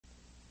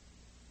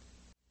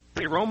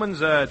Romans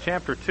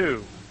chapter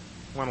 2.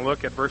 I want to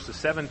look at verses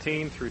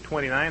 17 through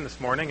 29 this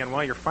morning, and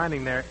while you're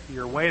finding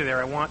your way there,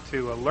 I want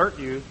to alert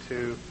you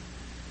to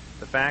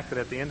the fact that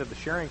at the end of the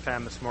sharing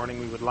time this morning,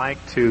 we would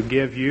like to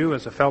give you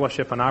as a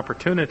fellowship an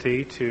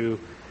opportunity to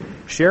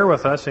share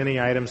with us any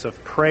items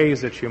of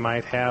praise that you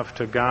might have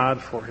to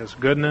God for His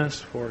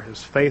goodness, for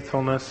His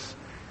faithfulness,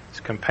 His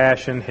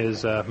compassion,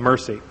 His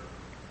mercy.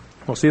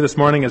 We'll see this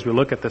morning as we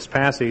look at this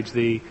passage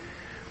the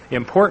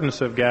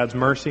importance of God's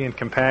mercy and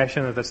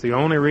compassion, that that's the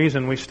only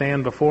reason we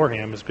stand before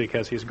Him is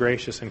because He's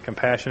gracious and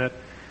compassionate.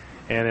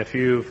 And if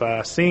you've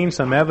seen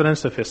some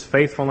evidence of His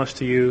faithfulness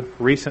to you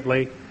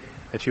recently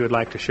that you would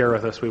like to share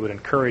with us, we would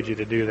encourage you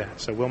to do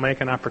that. So we'll make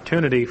an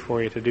opportunity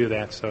for you to do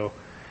that, so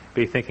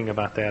be thinking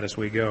about that as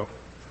we go.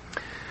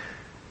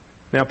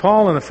 Now,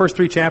 Paul, in the first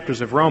 3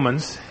 chapters of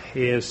Romans,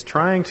 is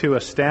trying to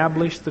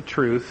establish the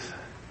truth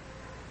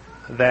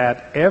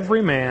that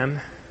every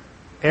man,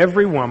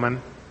 every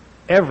woman,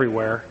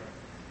 everywhere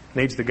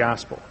needs the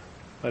gospel.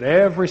 But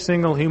every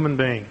single human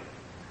being,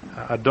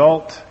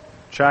 adult,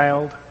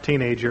 child,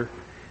 teenager,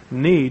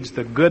 needs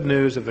the good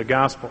news of the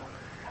gospel.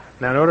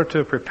 Now, in order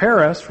to prepare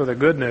us for the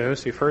good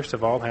news, he first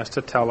of all has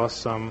to tell us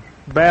some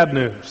bad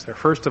news. There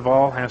first of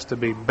all has to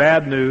be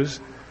bad news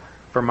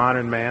for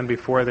modern man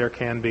before there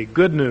can be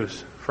good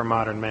news for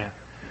modern man.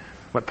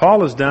 What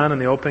Paul has done in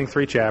the opening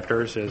 3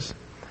 chapters is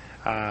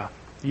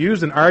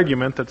used an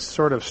argument that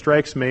sort of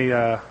strikes me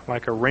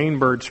like a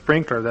rainbird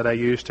sprinkler that I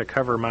use to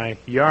cover my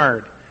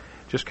yard.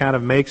 Just kind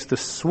of makes the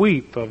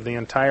sweep of the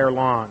entire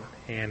lawn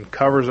and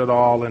covers it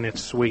all in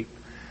its sweep.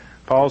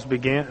 Paul's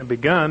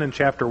begun in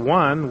chapter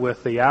 1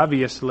 with the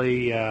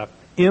obviously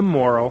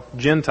immoral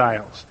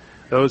Gentiles,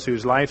 those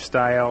whose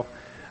lifestyle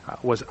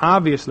was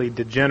obviously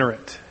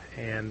degenerate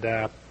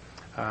and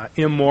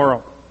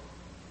immoral,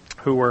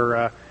 who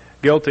were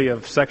guilty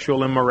of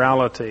sexual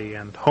immorality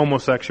and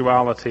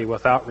homosexuality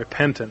without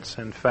repentance.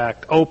 In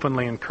fact,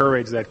 openly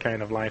encouraged that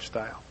kind of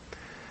lifestyle.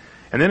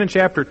 And then in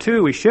chapter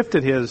 2, he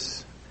shifted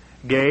his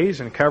gaze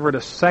and covered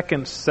a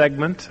second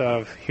segment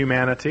of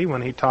humanity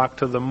when he talked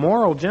to the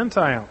moral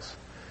Gentiles.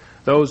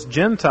 Those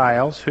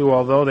Gentiles who,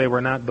 although they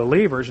were not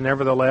believers,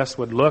 nevertheless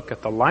would look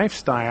at the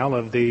lifestyle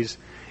of these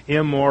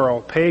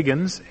immoral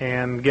pagans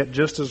and get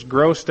just as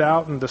grossed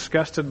out and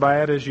disgusted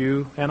by it as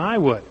you and I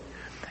would,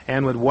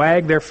 and would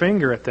wag their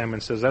finger at them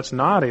and says, that's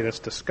naughty, that's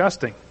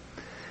disgusting.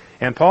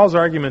 And Paul's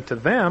argument to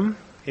them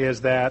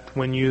is that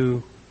when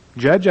you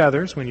judge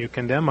others, when you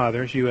condemn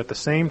others, you at the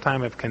same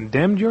time have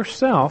condemned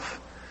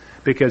yourself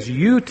because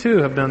you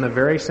too have done the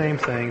very same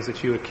things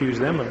that you accuse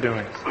them of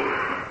doing.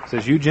 It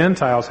says you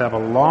Gentiles have a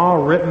law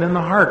written in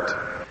the heart.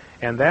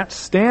 And that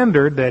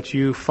standard that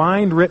you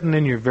find written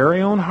in your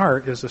very own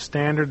heart is a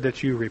standard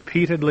that you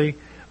repeatedly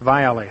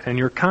violate. And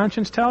your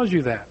conscience tells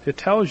you that. It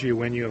tells you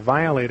when you have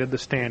violated the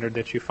standard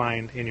that you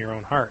find in your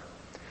own heart.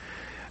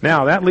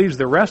 Now, that leaves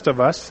the rest of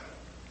us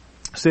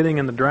sitting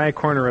in the dry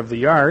corner of the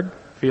yard,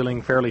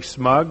 feeling fairly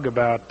smug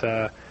about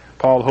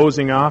Paul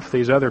hosing off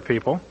these other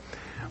people.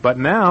 But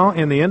now,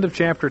 in the end of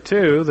chapter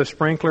 2, the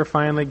sprinkler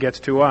finally gets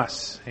to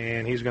us,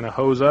 and he's going to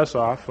hose us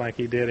off like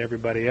he did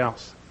everybody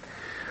else.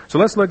 So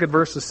let's look at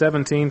verses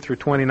 17 through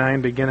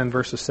 29, begin in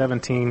verses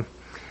 17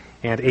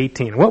 and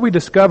 18. What we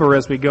discover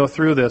as we go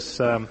through this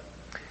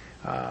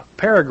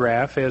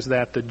paragraph is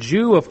that the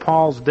Jew of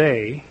Paul's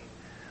day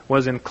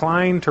was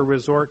inclined to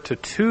resort to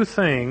 2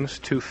 things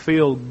to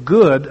feel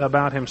good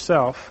about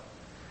himself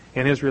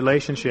in his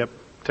relationship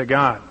to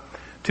God.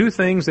 2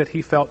 things that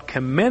he felt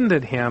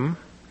commended him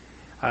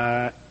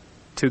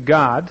to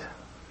God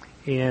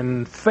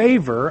in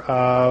favor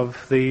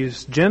of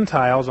these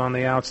Gentiles on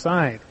the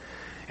outside.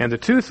 And the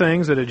 2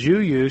 things that a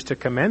Jew used to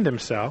commend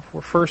himself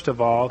were, first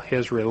of all,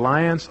 his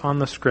reliance on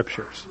the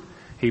Scriptures.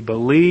 He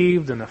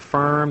believed and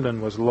affirmed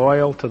and was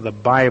loyal to the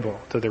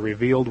Bible, to the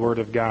revealed Word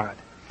of God.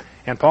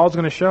 And Paul's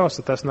going to show us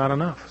that that's not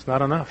enough. It's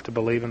not enough to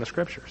believe in the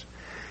Scriptures.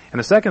 And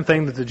the second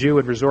thing that the Jew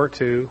would resort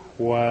to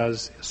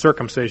was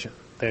circumcision,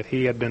 that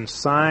he had been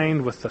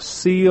signed with the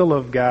seal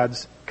of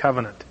God's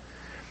covenant.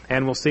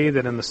 And we'll see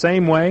that in the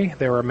same way,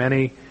 there are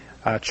many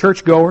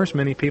churchgoers,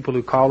 many people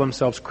who call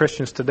themselves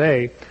Christians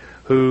today,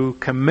 who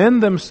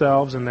commend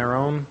themselves in their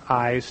own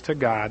eyes to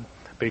God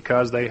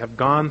because they have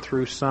gone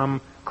through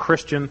some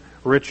Christian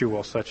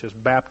ritual, such as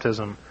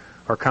baptism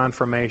or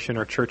confirmation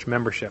or church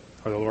membership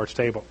or the Lord's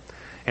table.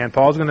 And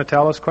Paul's going to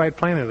tell us quite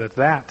plainly that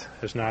that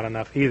is not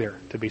enough either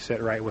to be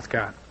set right with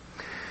God.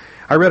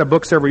 I read a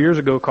book several years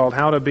ago called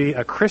How to Be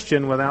a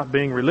Christian Without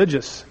Being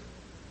Religious.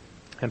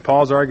 And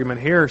Paul's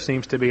argument here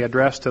seems to be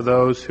addressed to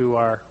those who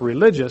are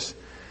religious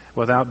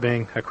without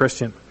being a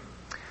Christian.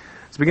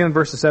 Let's begin in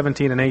verses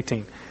 17 and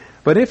 18.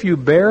 But if you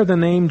bear the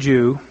name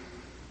Jew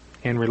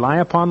and rely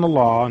upon the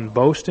law and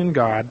boast in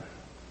God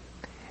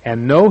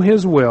and know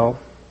His will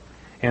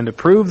and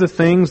approve the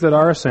things that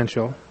are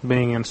essential,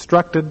 being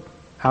instructed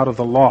out of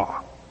the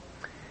law.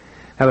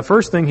 Now, the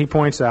first thing he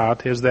points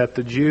out is that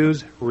the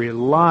Jews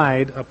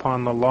relied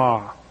upon the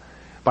law.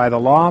 By the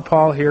law,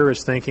 Paul here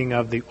is thinking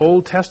of the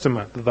Old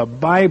Testament, the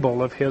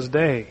Bible of his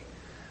day.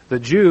 The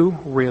Jew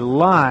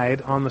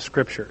relied on the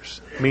Scriptures.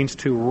 It means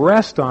to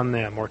rest on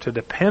them or to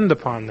depend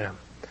upon them.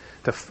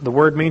 The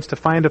word means to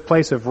find a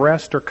place of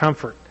rest or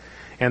comfort.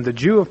 And the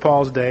Jew of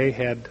Paul's day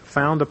had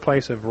found a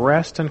place of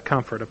rest and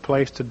comfort, a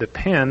place to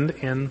depend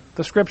in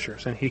the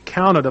Scriptures, and he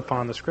counted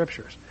upon the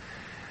Scriptures.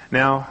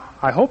 Now,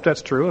 I hope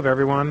that's true of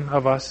every one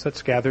of us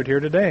that's gathered here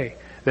today,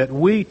 that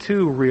we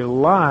too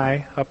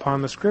rely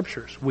upon the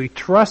Scriptures. We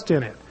trust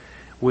in it.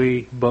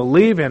 We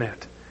believe in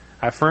it.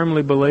 I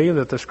firmly believe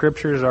that the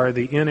Scriptures are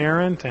the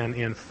inerrant and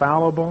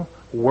infallible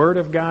Word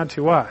of God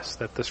to us,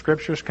 that the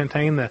Scriptures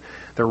contain the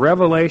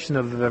revelation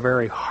of the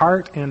very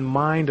heart and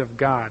mind of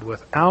God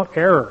without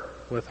error,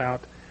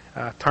 without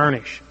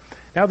tarnish.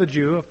 Now the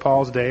Jew of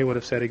Paul's day would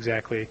have said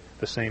exactly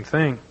the same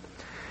thing.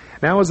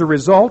 Now as a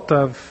result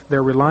of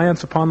their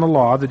reliance upon the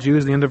law, the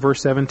Jews, at the end of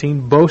verse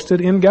 17,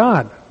 boasted in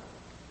God.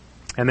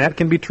 And that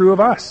can be true of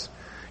us.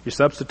 You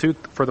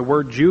substitute for the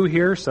word Jew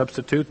here,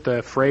 substitute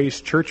the phrase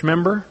church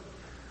member,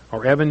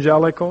 or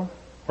evangelical,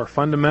 or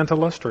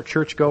fundamentalist, or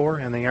churchgoer,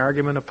 and the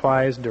argument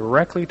applies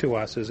directly to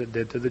us as it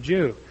did to the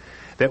Jew.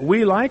 That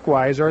we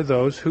likewise are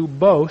those who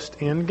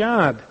boast in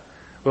God.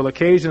 We'll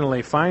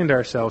occasionally find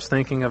ourselves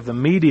thinking of the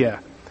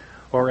media,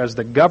 or as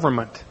the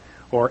government,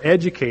 or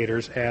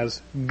educators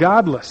as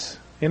godless,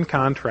 in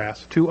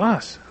contrast to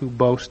us who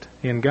boast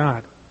in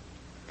God.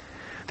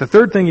 The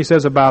third thing he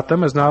says about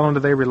them is not only do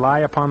they rely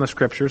upon the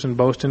Scriptures and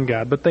boast in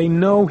God, but they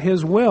know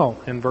His will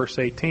in verse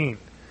 18.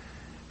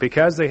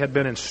 Because they had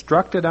been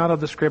instructed out of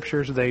the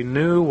Scriptures, they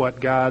knew what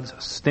God's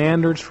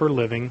standards for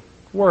living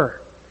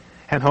were.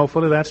 And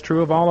hopefully that's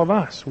true of all of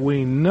us.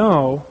 We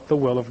know the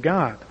will of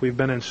God. We've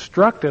been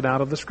instructed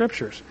out of the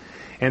Scriptures.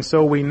 And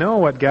so we know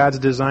what God's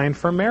design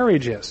for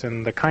marriage is,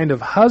 and the kind of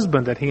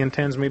husband that He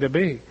intends me to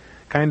be, the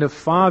kind of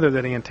father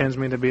that He intends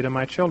me to be to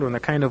my children, the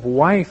kind of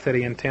wife that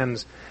He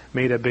intends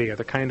me to be, or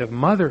the kind of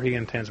mother He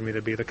intends me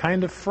to be, the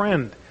kind of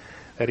friend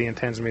that He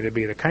intends me to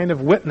be, the kind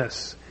of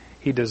witness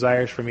He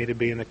desires for me to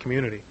be in the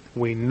community.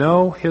 We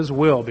know His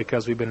will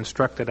because we've been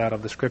instructed out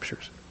of the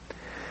Scriptures.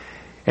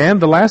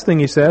 And the last thing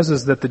he says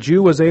is that the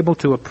Jew was able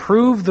to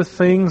approve the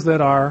things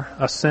that are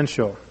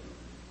essential.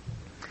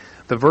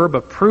 The verb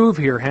approve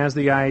here has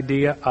the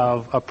idea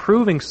of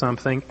approving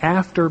something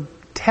after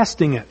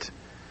testing it.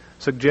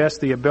 Suggests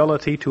the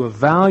ability to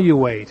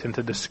evaluate and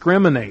to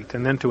discriminate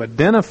and then to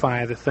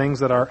identify the things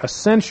that are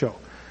essential.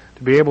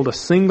 To be able to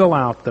single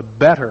out the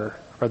better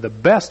or the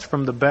best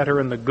from the better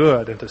and the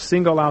good, and to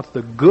single out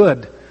the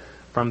good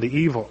from the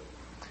evil.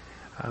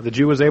 The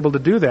Jew was able to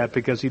do that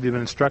because he'd been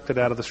instructed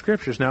out of the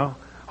Scriptures. Now,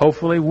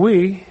 hopefully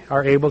we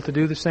are able to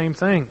do the same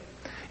thing.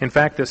 In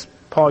fact,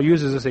 Paul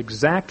uses this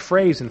exact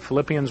phrase in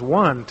Philippians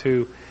 1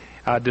 to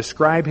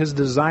describe his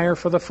desire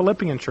for the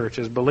Philippian church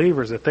as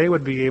believers, that they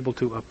would be able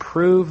to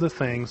approve the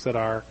things that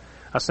are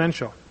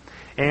essential.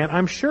 And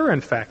I'm sure,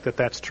 in fact, that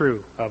that's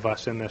true of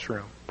us in this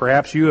room.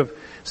 Perhaps you have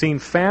seen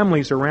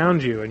families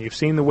around you, and you've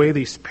seen the way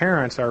these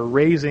parents are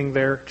raising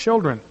their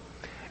children.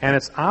 And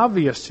it's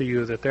obvious to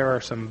you that there are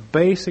some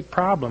basic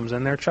problems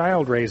in their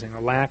child raising,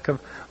 a lack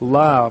of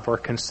love or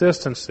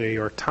consistency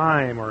or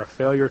time or a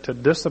failure to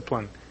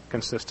discipline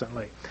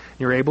consistently.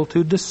 You're able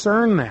to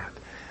discern that.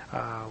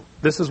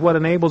 This is what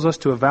enables us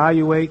to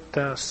evaluate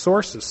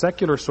sources,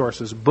 secular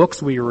sources,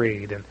 books we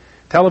read, and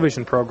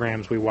television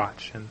programs we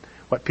watch, and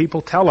what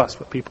people tell us,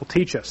 what people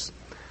teach us.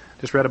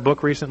 Just read a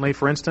book recently,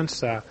 for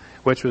instance,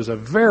 which was a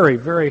very,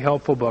 very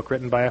helpful book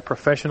written by a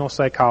professional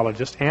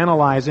psychologist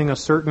analyzing a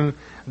certain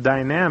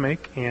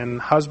dynamic in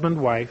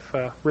husband-wife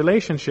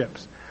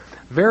relationships.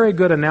 Very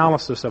good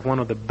analysis of one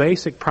of the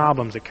basic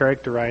problems that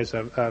characterize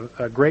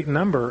a great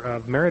number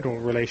of marital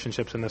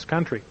relationships in this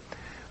country.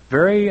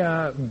 Very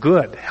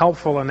good,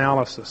 helpful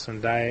analysis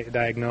and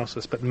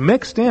diagnosis. But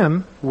mixed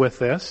in with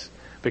this,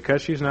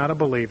 because she's not a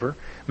believer,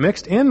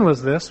 mixed in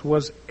with this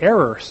was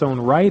error sewn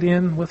right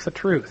in with the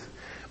truth.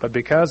 But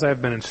because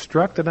I've been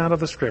instructed out of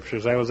the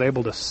Scriptures, I was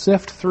able to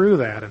sift through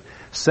that and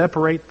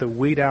separate the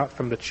wheat out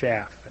from the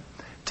chaff. And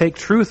take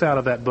truth out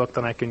of that book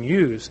that I can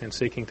use in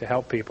seeking to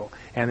help people,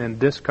 and then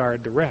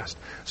discard the rest.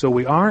 So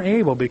we are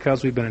able,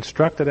 because we've been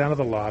instructed out of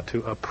the law,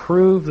 to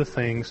approve the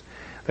things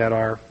that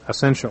are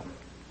essential.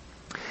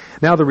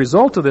 Now the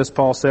result of this,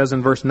 Paul says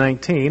in verse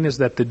 19, is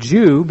that the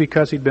Jew,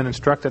 because he'd been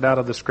instructed out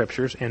of the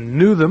Scriptures and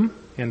knew them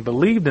and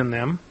believed in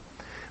them,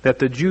 that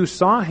the Jew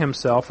saw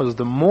himself as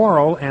the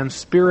moral and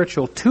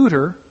spiritual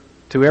tutor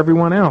to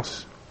everyone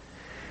else.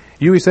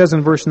 You, he says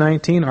in verse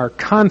 19, are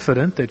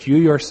confident that you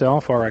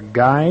yourself are a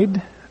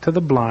guide to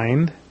the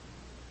blind,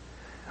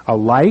 a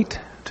light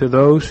to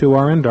those who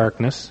are in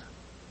darkness,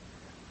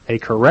 a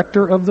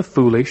corrector of the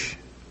foolish,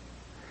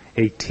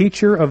 a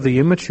teacher of the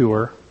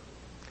immature,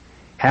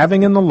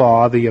 having in the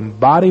law the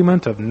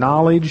embodiment of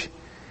knowledge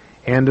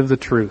and of the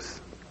truth.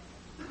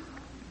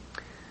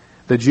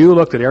 The Jew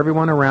looked at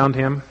everyone around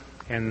him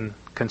and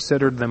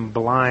considered them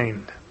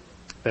blind,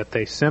 that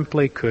they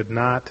simply could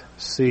not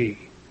see.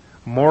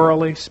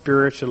 Morally,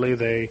 spiritually,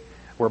 they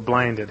were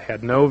blinded,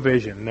 had no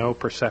vision, no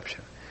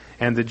perception.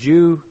 And the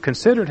Jew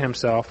considered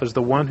himself as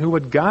the one who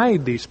would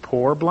guide these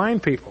poor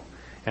blind people.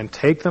 and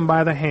take them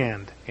by the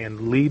hand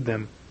and lead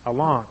them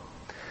along.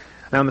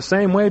 Now, in the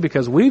same way,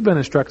 because we've been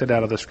instructed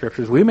out of the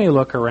Scriptures, we may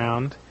look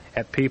around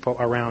at people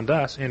around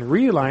us and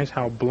realize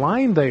how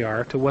blind they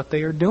are to what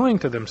they are doing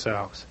to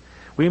themselves.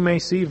 We may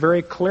see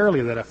very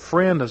clearly that a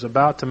friend is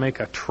about to make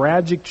a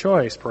tragic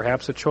choice,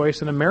 perhaps a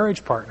choice in a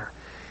marriage partner.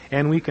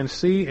 And we can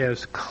see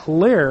as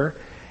clear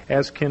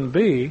as can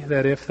be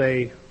that if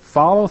they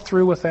follow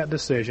through with that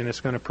decision,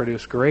 it's going to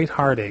produce great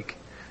heartache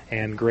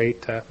and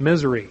great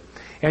misery.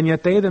 And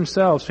yet they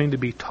themselves seem to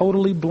be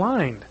totally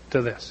blind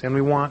to this, and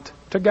we want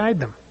to guide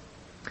them.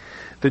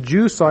 The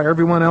Jew saw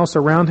everyone else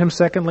around him,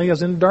 secondly,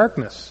 as in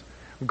darkness,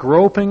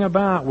 groping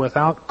about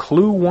without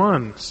clue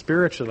one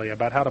spiritually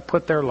about how to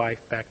put their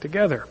life back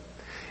together.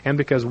 And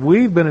because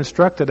we've been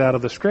instructed out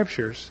of the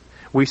Scriptures,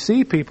 we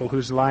see people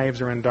whose lives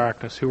are in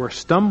darkness, who are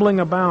stumbling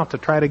about to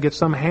try to get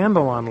some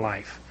handle on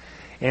life.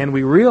 And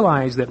we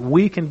realize that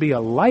we can be a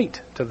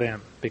light to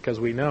them because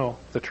we know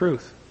the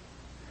truth.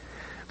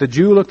 The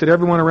Jew looked at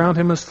everyone around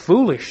him as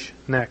foolish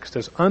next,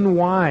 as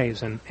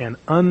unwise and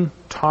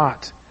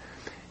untaught,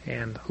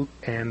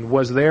 and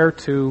was there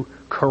to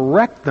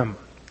correct them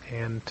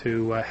and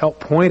to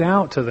help point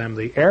out to them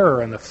the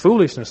error and the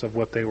foolishness of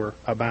what they were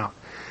about.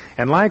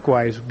 And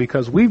likewise,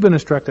 because we've been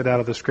instructed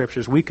out of the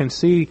Scriptures, we can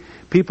see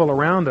people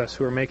around us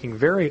who are making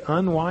very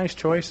unwise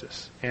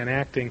choices and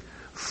acting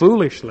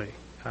foolishly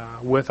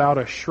without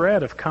a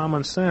shred of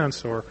common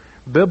sense or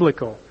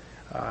biblical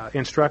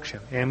instruction.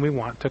 And we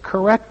want to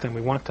correct them.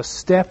 We want to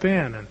step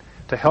in and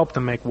to help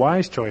them make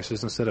wise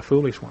choices instead of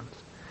foolish ones.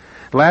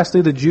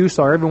 Lastly, the Jew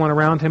saw everyone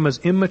around him as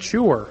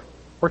immature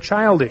or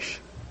childish.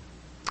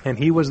 And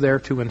he was there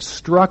to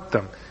instruct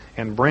them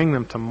and bring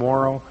them to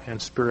moral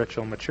and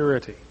spiritual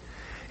maturity.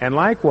 And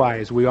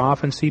likewise, we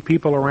often see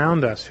people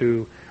around us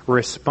who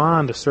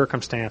respond to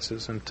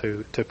circumstances and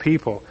to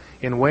people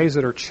in ways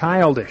that are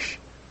childish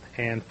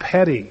and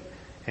petty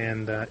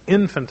and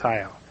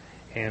infantile.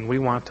 And we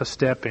want to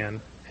step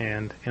in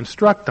and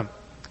instruct them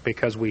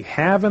because we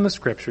have in the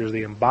Scriptures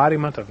the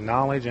embodiment of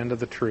knowledge and of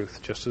the truth,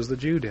 just as the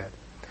Jew did.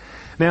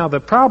 Now, the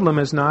problem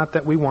is not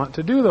that we want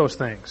to do those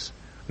things,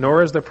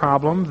 nor is the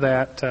problem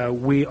that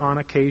we on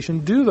occasion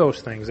do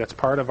those things. That's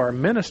part of our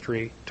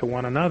ministry to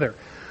one another.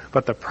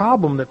 But the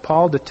problem that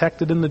Paul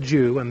detected in the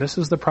Jew, and this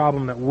is the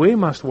problem that we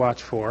must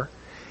watch for,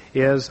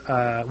 is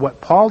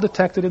what Paul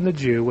detected in the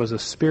Jew was a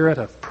spirit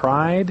of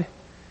pride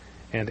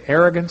and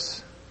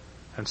arrogance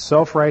and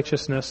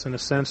self-righteousness and a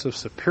sense of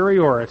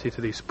superiority to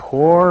these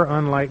poor,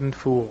 unenlightened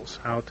fools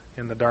out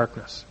in the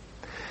darkness.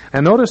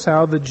 And notice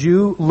how the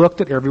Jew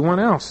looked at everyone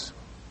else.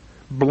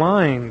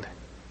 Blind,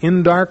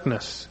 in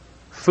darkness,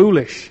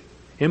 foolish,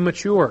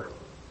 immature.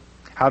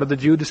 How did the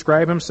Jew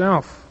describe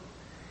himself?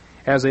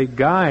 As a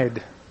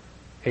guide,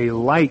 a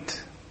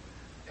light,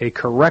 a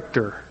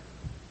corrector,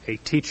 a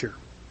teacher.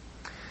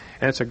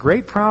 And it's a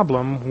great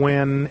problem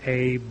when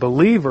a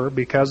believer,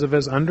 because of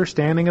his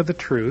understanding of the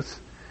truth,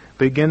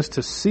 begins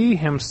to see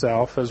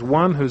himself as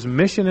one whose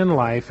mission in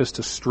life is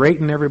to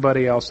straighten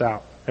everybody else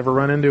out. Ever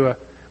run into a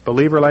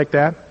believer like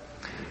that?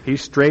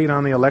 He's straight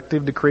on the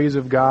elective decrees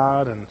of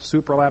God and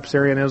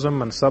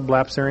supralapsarianism and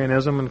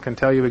sublapsarianism and can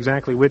tell you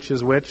exactly which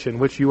is which and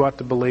which you ought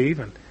to believe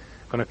and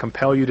going to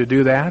compel you to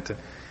do that. And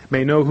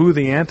may know who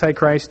the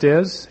Antichrist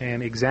is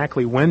and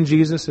exactly when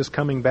Jesus is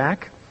coming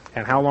back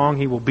and how long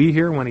he will be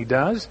here when he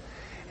does,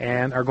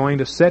 and are going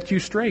to set you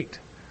straight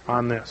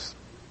on this.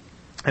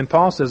 And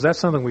Paul says that's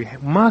something we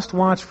must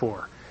watch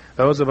for,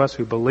 those of us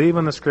who believe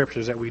in the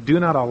Scriptures, that we do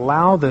not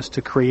allow this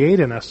to create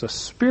in us a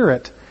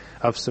spirit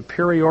of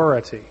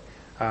superiority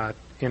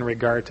in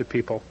regard to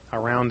people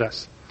around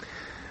us.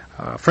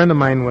 A friend of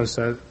mine was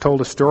told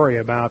a story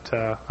about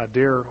a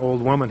dear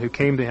old woman who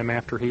came to him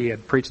after he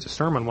had preached a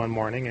sermon one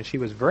morning, and she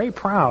was very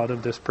proud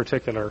of this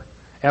particular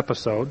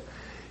episode.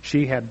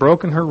 She had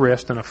broken her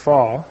wrist in a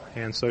fall,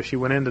 and so she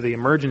went into the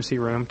emergency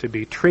room to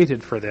be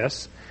treated for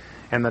this.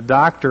 And the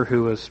doctor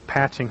who was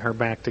patching her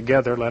back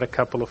together let a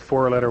couple of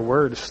four-letter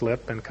words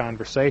slip in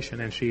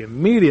conversation, and she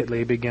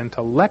immediately began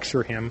to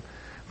lecture him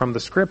from the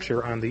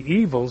Scripture on the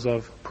evils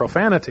of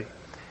profanity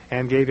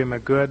and gave him a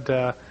good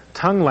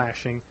tongue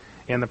lashing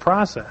in the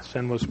process,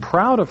 and was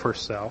proud of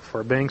herself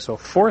for being so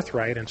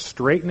forthright and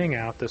straightening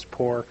out this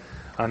poor,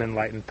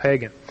 unenlightened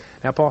pagan.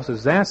 Now, Paul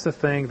says that's the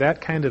thing,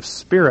 that kind of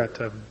spirit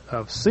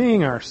of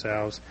seeing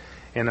ourselves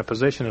in a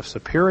position of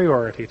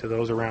superiority to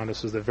those around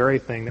us is the very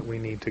thing that we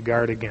need to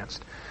guard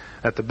against.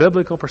 That the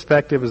biblical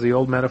perspective, as the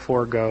old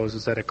metaphor goes,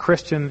 is that a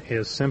Christian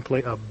is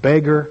simply a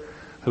beggar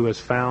who has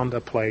found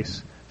a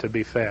place to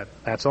be fed.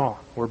 That's all.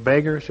 We're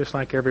beggars just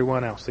like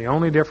everyone else. The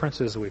only difference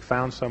is we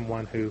found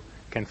someone who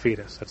can feed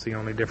us. That's the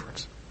only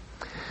difference.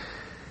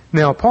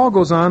 Now, Paul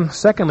goes on,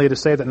 secondly, to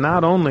say that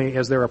not only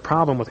is there a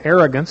problem with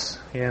arrogance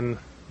in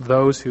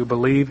those who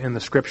believe in the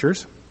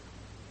Scriptures,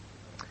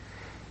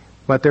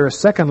 but there is,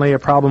 secondly, a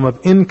problem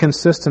of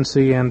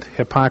inconsistency and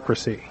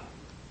hypocrisy.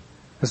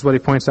 This is what he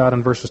points out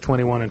in verses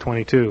 21 and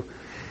 22.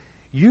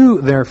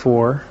 You,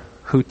 therefore,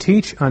 who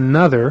teach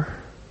another,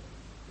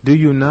 do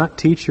you not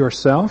teach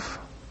yourself?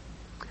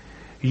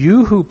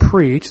 You who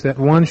preach that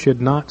one should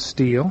not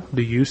steal,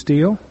 do you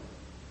steal?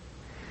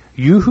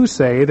 You who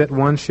say that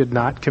one should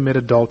not commit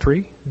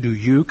adultery, do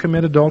you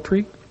commit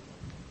adultery?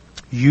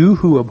 You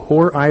who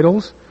abhor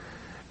idols,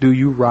 do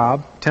you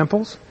rob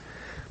temples?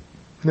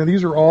 Now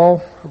these are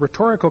all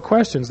rhetorical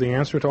questions. The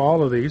answer to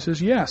all of these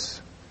is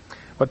yes.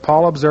 What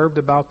Paul observed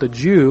about the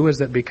Jew is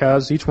that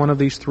because each one of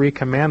these 3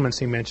 commandments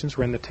he mentions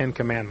were in the 10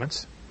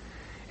 commandments,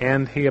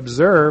 and he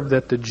observed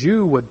that the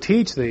Jew would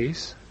teach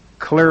these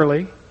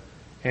clearly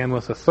and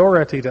with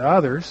authority to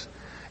others,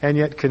 and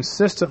yet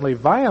consistently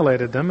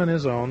violated them in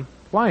his own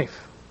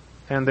life.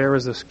 And there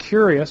is this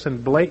curious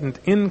and blatant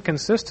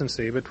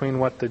inconsistency between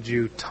what the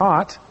Jew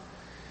taught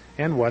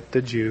and what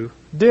the Jew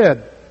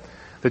did.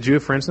 The Jew,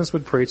 for instance,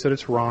 would preach that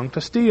it's wrong to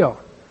steal.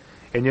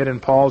 And yet in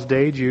Paul's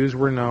day, Jews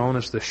were known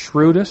as the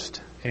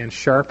shrewdest and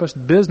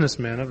sharpest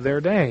businessmen of their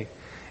day,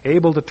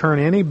 able to turn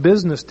any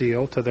business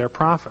deal to their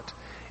profit,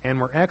 and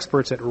were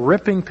experts at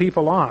ripping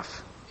people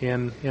off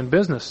in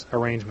business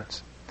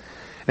arrangements.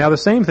 Now the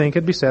same thing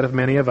could be said of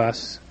many of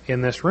us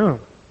in this room,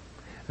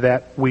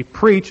 that we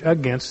preach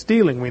against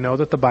stealing. We know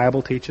that the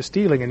Bible teaches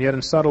stealing, and yet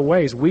in subtle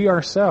ways we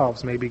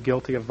ourselves may be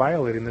guilty of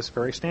violating this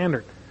very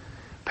standard.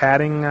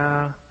 Padding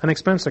an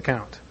expense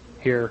account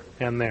here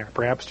and there,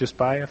 perhaps just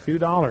by a few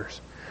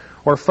dollars,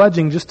 or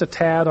fudging just a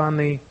tad on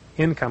the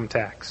income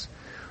tax,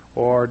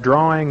 or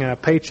drawing a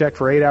paycheck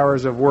for 8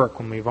 hours of work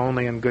when we've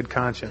only in good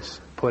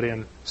conscience put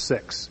in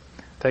 6,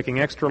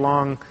 taking extra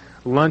long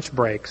lunch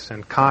breaks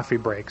and coffee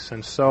breaks,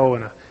 and so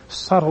in a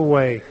subtle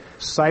way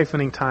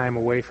siphoning time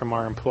away from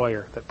our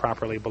employer that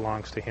properly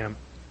belongs to him.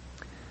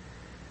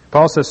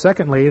 Paul says,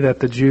 secondly, that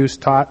the Jews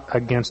taught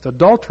against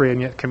adultery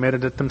and yet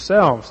committed it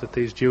themselves, that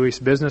these Jewish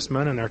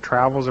businessmen in their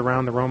travels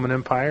around the Roman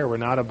Empire were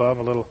not above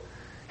a little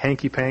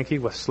hanky-panky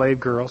with slave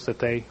girls that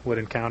they would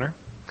encounter.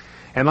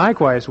 And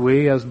likewise,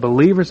 we as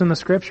believers in the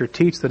Scripture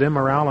teach that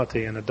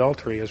immorality and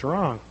adultery is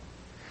wrong.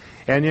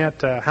 And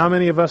yet, how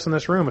many of us in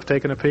this room have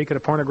taken a peek at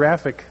a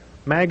pornographic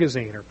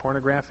magazine or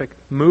pornographic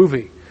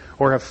movie,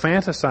 or have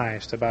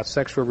fantasized about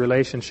sexual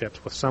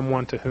relationships with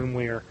someone to whom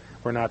we're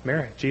not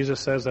married? Jesus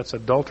says that's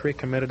adultery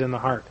committed in the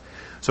heart.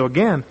 So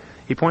again,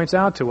 he points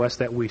out to us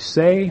that we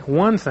say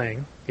one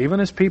thing, even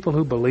as people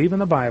who believe in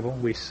the Bible,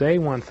 we say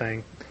one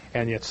thing,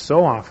 and yet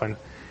so often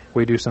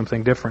we do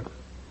something different.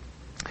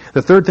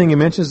 The third thing he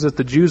mentions is that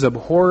the Jews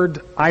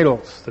abhorred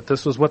idols, that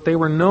this was what they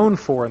were known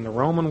for in the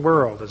Roman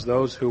world, as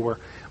those who were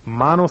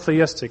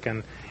monotheistic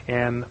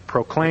and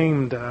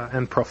proclaimed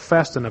and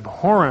professed an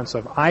abhorrence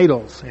of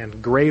idols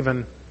and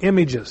graven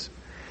images.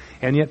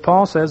 And yet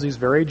Paul says these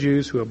very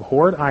Jews who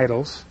abhorred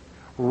idols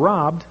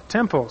robbed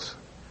temples.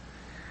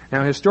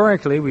 Now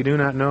historically, we do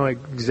not know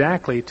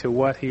exactly to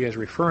what he is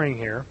referring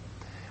here,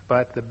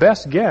 but the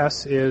best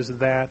guess is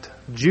that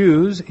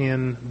Jews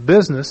in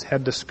business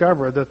had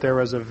discovered that there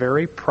was a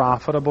very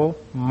profitable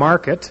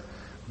market,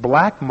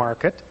 black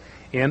market,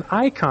 in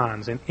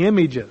icons and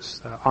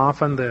images.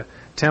 Often the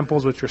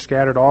temples which were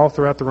scattered all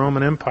throughout the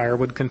Roman Empire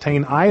would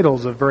contain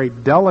idols of very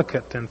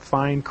delicate and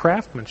fine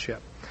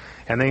craftsmanship.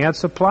 And they had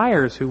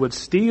suppliers who would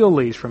steal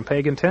these from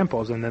pagan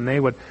temples, and then they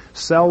would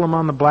sell them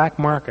on the black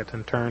market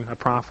and turn a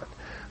profit.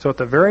 So at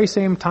the very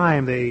same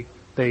time they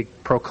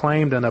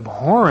proclaimed an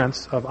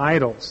abhorrence of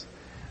idols,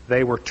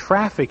 they were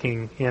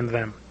trafficking in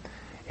them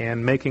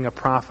and making a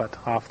profit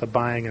off the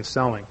buying and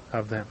selling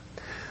of them.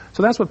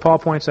 So that's what Paul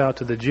points out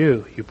to the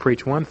Jew. You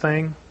preach one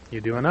thing,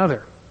 you do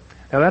another.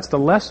 Now that's the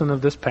lesson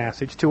of this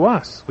passage to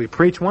us. We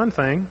preach one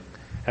thing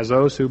as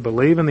those who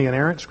believe in the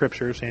inerrant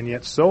Scriptures, and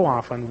yet so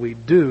often we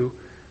do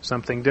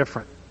something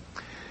different.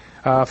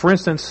 For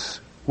instance,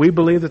 we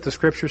believe that the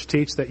Scriptures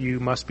teach that you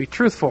must be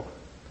truthful,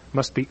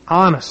 must be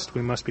honest,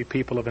 we must be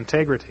people of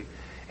integrity.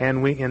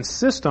 And we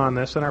insist on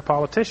this in our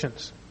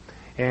politicians.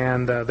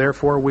 And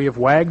therefore we have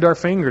wagged our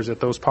fingers at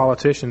those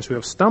politicians who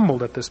have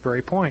stumbled at this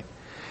very point.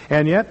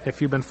 And yet,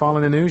 if you've been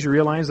following the news, you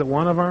realize that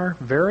one of our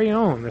very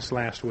own this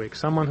last week,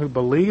 someone who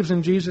believes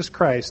in Jesus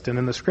Christ and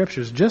in the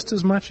Scriptures just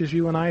as much as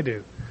you and I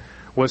do,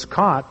 was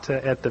caught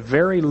at the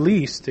very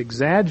least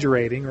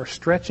exaggerating or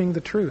stretching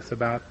the truth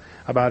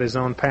about his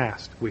own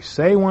past. We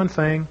say one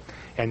thing,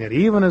 and yet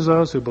even as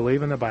those who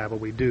believe in the Bible,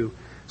 we do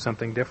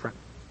something different.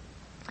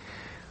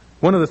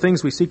 One of the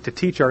things we seek to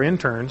teach our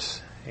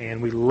interns,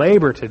 and we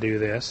labor to do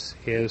this,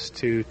 is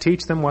to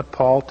teach them what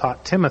Paul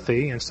taught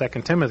Timothy in 2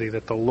 Timothy,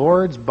 that the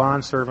Lord's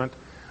bondservant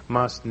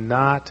must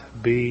not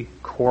be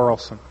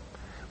quarrelsome,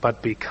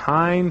 but be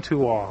kind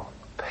to all,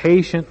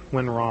 patient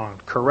when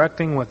wronged,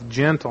 correcting with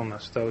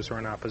gentleness those who are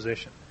in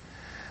opposition.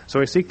 So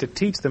we seek to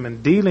teach them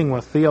in dealing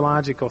with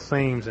theological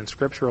themes and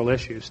scriptural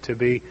issues to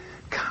be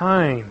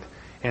kind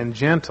and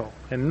gentle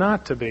and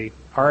not to be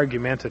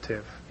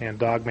argumentative and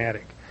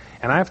dogmatic.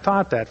 And I've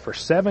taught that for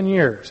 7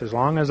 years. As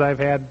long as I've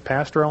had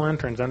pastoral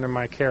interns under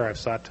my care, I've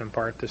sought to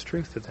impart this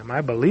truth to them.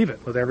 I believe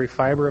it with every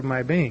fiber of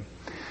my being.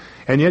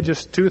 And yet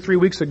just 2 or 3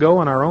 weeks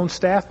ago in our own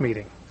staff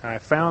meeting, I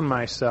found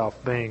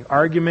myself being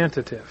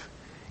argumentative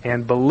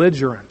and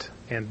belligerent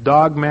and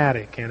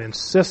dogmatic and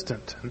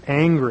insistent and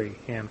angry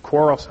and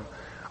quarrelsome.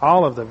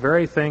 All of the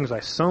very things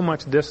I so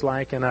much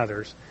dislike in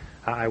others,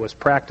 I was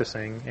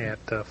practicing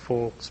at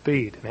full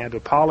speed, and had to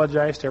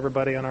apologize to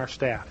everybody on our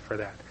staff for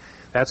that.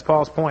 That's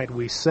Paul's point.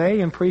 We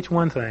say and preach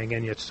one thing,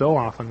 and yet so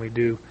often we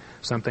do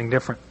something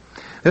different.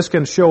 This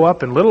can show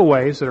up in little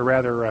ways that are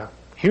rather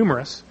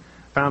humorous.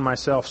 Found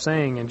myself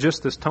saying in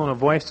just this tone of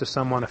voice to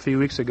someone a few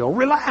weeks ago,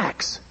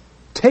 "Relax,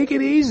 take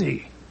it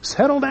easy,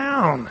 settle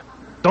down,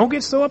 don't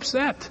get so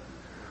upset."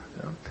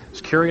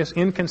 It's curious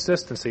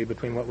inconsistency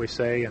between what we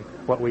say and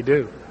what we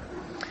do.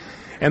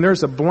 And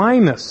there's a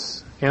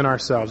blindness in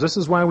ourselves. This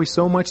is why we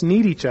so much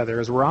need each other,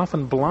 as we're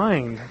often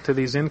blind to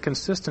these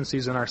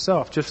inconsistencies in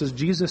ourselves. Just as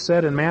Jesus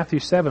said in Matthew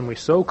 7, we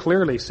so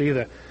clearly see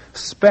the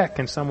speck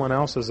in someone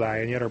else's eye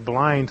and yet are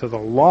blind to the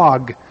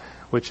log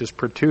which is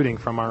protruding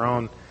from our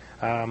own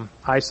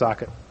eye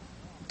socket.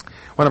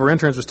 One of our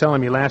interns was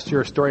telling me last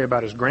year a story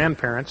about his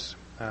grandparents.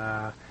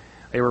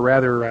 They were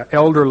rather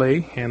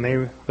elderly,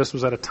 and this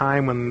was at a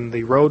time when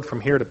the road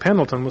from here to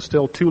Pendleton was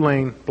still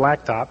 2-lane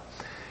blacktop.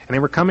 And they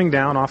were coming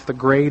down off the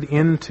grade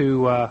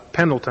into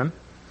Pendleton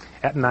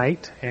at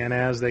night, and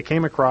as they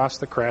came across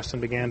the crest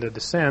and began to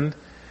descend,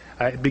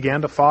 it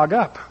began to fog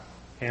up,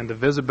 and the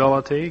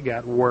visibility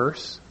got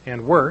worse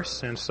and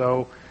worse, and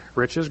so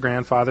Rich's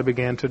grandfather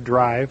began to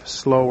drive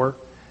slower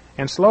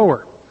and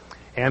slower,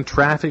 and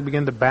traffic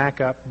began to back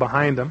up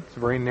behind them. It's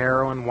very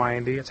narrow and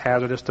windy. It's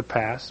hazardous to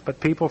pass, but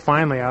people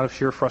finally, out of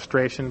sheer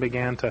frustration,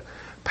 began to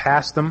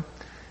pass them.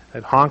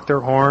 They'd honk their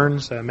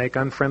horns, make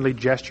unfriendly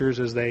gestures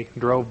as they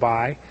drove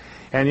by.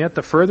 And yet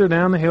the further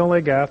down the hill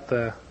they got,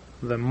 the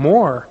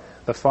more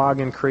the fog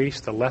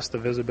increased, the less the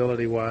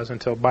visibility was,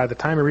 until by the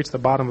time he reached the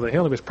bottom of the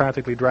hill, he was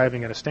practically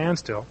driving at a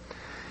standstill.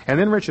 And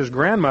then Rich's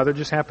grandmother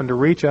just happened to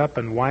reach up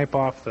and wipe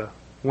off the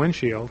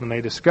windshield, and they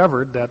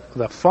discovered that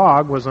the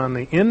fog was on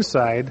the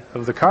inside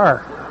of the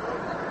car.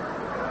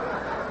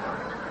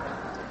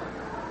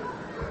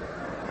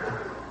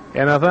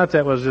 And I thought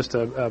that was just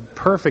a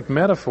perfect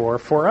metaphor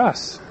for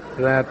us,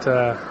 that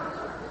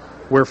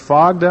we're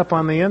fogged up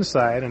on the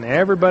inside and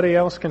everybody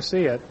else can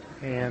see it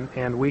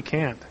and we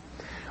can't.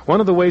 One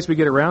of the ways we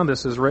get around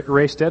this, as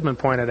Ray Stedman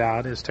pointed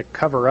out, is to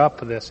cover up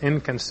this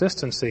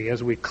inconsistency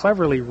as we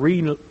cleverly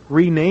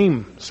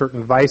rename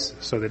certain vices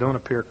so they don't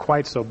appear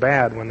quite so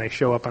bad when they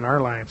show up in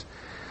our lives.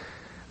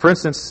 For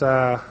instance,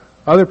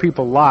 other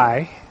people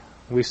lie.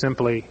 We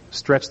simply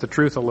stretch the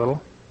truth a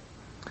little.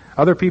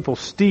 Other people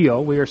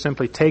steal. We are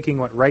simply taking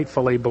what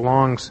rightfully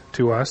belongs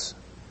to us.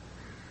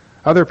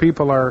 Other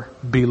people are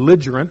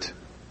belligerent.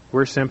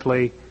 We're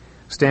simply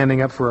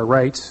standing up for our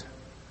rights.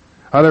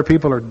 Other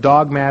people are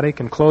dogmatic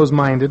and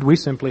closed-minded. We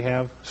simply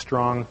have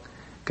strong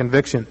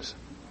convictions.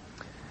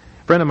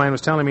 A friend of mine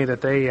was telling me that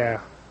they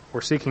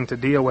were seeking to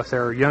deal with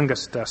their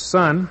youngest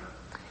son,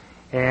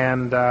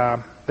 and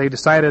they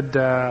decided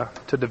to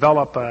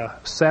develop a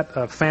set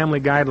of family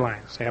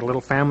guidelines. They had a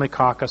little family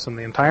caucus, and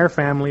the entire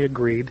family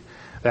agreed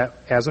that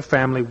as a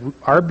family,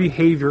 our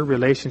behavior,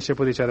 relationship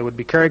with each other would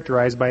be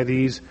characterized by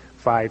these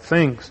 5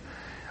 things.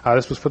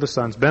 This was for the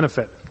son's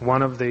benefit.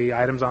 One of the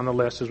items on the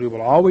list is we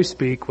will always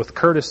speak with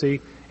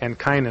courtesy and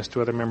kindness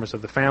to other members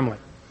of the family.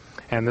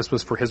 And this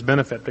was for his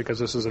benefit because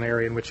this is an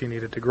area in which he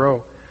needed to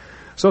grow.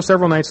 So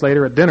several nights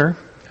later at dinner,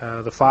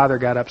 the father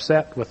got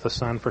upset with the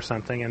son for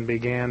something and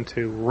began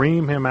to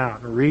ream him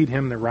out and read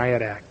him the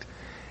riot act.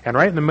 And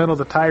right in the middle of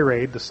the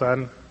tirade, the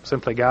son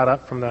simply got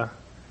up from the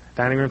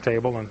dining room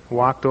table and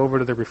walked over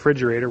to the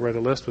refrigerator where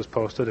the list was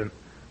posted and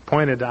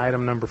pointed to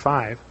item number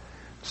 5.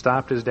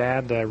 Stopped his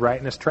dad right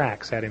in his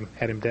tracks, had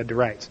him dead to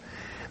rights.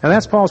 Now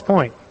that's Paul's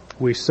point.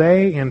 We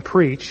say and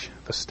preach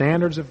the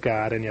standards of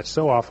God, and yet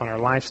so often our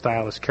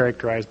lifestyle is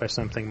characterized by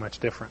something much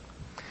different.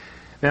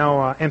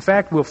 Now, in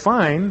fact, we'll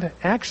find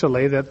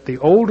actually that the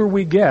older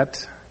we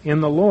get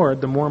in the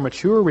Lord, the more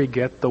mature we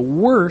get, the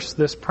worse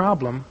this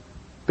problem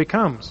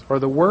becomes, or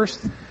the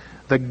worse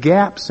the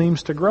gap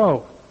seems to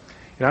grow.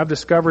 You know, I've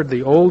discovered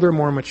the older,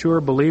 more mature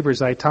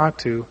believers I talk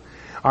to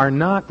are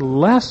not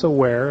less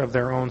aware of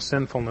their own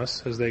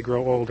sinfulness as they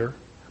grow older,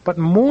 but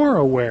more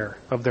aware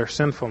of their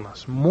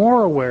sinfulness,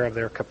 more aware of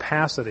their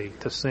capacity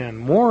to sin,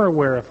 more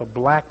aware of the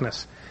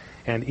blackness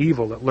and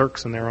evil that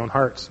lurks in their own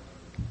hearts.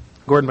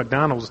 Gordon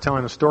MacDonald was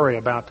telling a story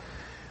about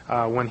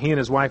when he and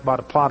his wife bought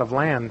a plot of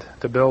land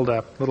to build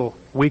a little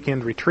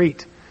weekend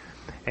retreat,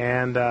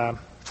 and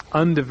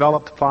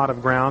undeveloped plot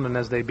of ground, and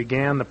as they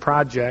began the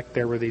project,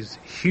 there were these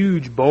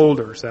huge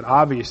boulders that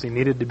obviously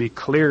needed to be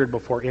cleared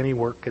before any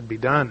work could be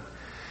done.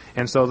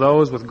 And so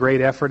those with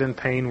great effort and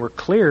pain were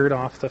cleared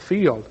off the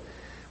field.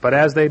 But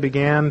as they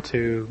began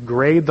to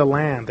grade the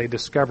land, they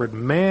discovered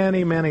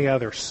many, many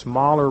other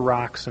smaller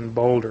rocks and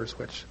boulders,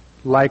 which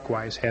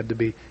likewise had to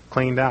be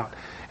cleaned out.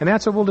 And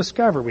that's what we'll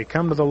discover. We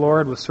come to the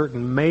Lord with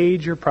certain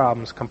major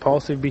problems,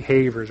 compulsive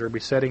behaviors or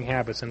besetting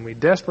habits, and we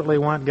desperately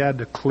want God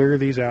to clear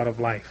these out of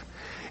life.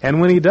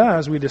 And when He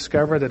does, we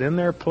discover that in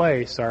their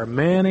place are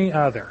many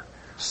other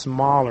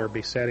smaller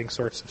besetting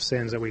sorts of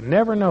sins that we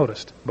never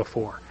noticed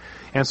before.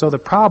 And so the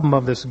problem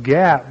of this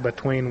gap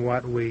between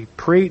what we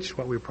preach,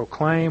 what we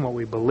proclaim, what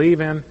we believe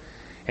in,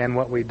 and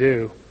what we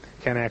do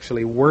can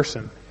actually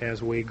worsen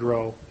as we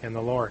grow in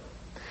the Lord.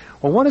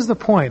 Well, what is the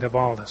point of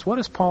all this? What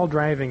is Paul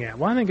driving at?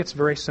 Well, I think it's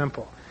very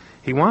simple.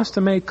 He wants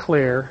to make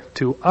clear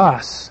to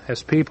us,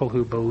 as people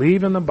who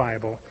believe in the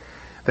Bible,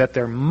 that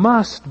there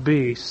must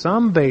be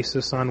some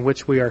basis on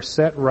which we are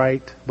set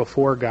right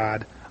before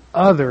God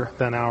other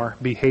than our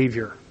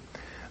behavior.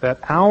 That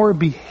our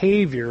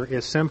behavior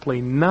is simply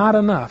not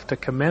enough to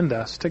commend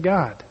us to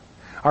God.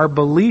 Our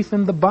belief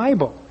in the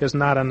Bible is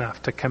not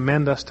enough to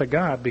commend us to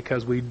God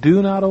because we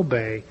do not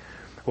obey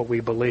what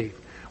we believe.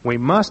 We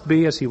must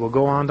be, as he will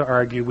go on to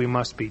argue, we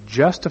must be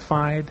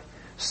justified,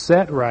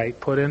 set right,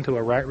 put into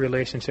a right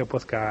relationship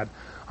with God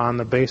on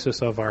the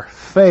basis of our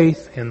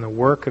faith in the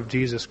work of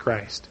Jesus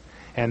Christ,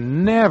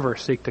 and never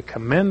seek to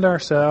commend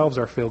ourselves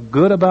or feel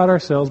good about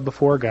ourselves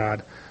before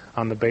God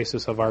on the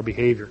basis of our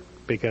behavior,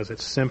 because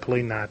it's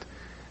simply not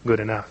good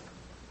enough.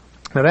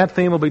 Now that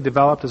theme will be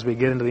developed as we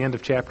get into the end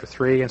of chapter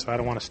 3, and so I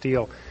don't want to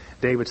steal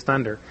David's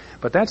thunder,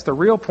 but that's the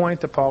real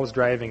point that Paul is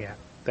driving at,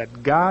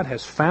 that God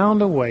has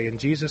found a way in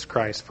Jesus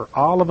Christ for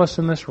all of us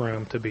in this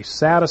room to be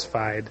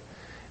satisfied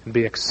and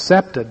be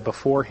accepted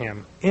before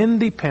Him,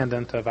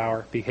 independent of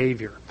our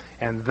behavior.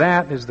 And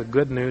that is the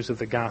good news of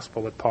the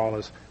gospel that Paul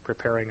is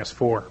preparing us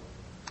for.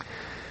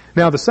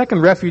 Now, the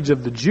second refuge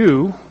of the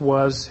Jew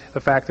was the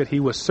fact that he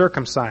was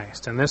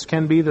circumcised. And this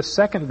can be the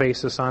second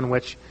basis on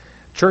which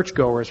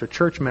churchgoers or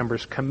church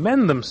members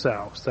commend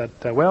themselves.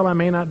 That, well, I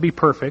may not be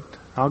perfect.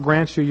 I'll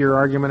grant you your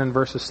argument in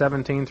verses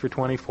 17 through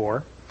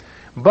 24.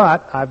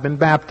 But I've been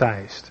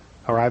baptized,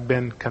 or I've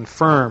been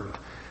confirmed.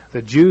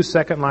 The Jew's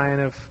second line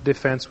of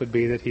defense would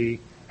be that he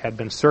had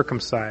been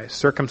circumcised.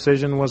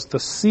 Circumcision was the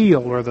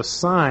seal or the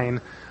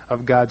sign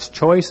of God's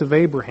choice of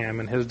Abraham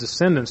and his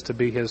descendants to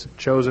be His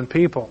chosen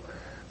people.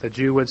 The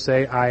Jew would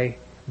say, I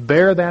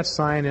bear that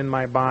sign in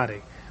my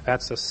body.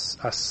 That's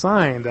a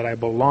sign that I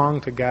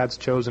belong to God's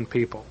chosen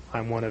people.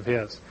 I'm one of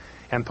His.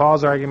 And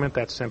Paul's argument,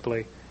 that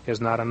simply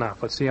is not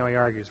enough. Let's see how he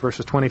argues.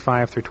 Verses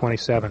 25 through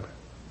 27.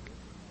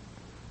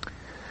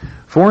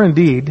 For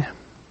indeed,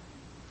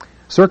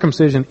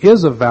 circumcision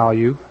is of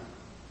value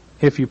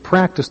if you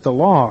practice the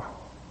law.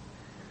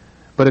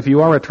 But if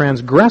you are a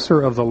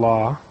transgressor of the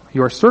law,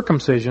 your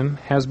circumcision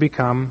has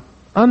become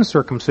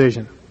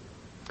uncircumcision.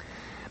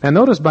 Now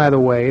notice, by the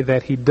way,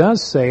 that he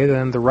does say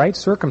that in the right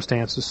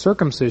circumstances,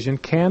 circumcision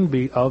can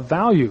be of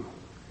value.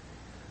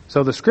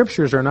 So the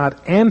Scriptures are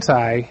not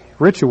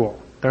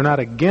anti-ritual. They're not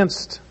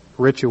against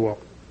ritual.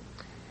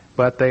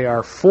 But they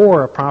are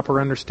for a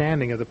proper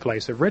understanding of the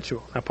place of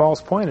ritual. Now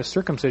Paul's point is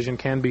circumcision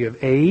can be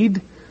of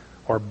aid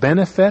or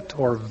benefit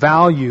or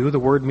value. The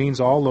word means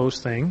all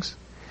those things.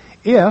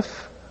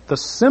 If the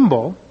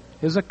symbol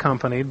is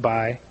accompanied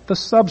by the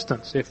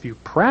substance. If you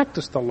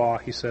practice the law,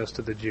 he says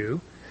to the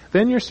Jew,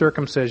 then your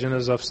circumcision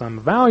is of some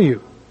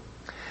value.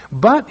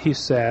 But, he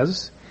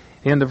says,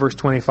 end of verse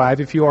 25,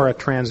 if you are a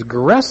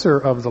transgressor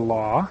of the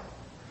law,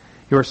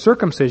 your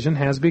circumcision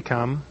has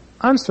become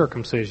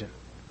uncircumcision.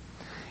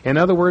 In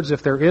other words,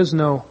 if there is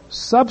no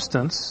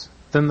substance,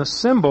 then the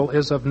symbol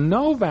is of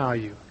no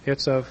value.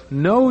 It's of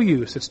no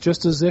use. It's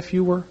just as if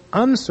you were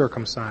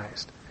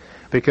uncircumcised,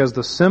 because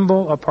the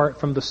symbol apart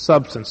from the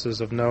substance is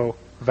of no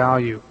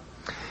value.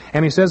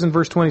 And he says in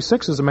verse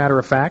 26, as a matter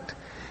of fact,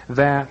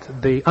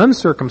 that the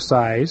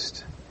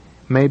uncircumcised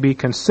may be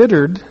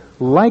considered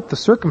like the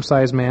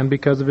circumcised man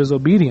because of his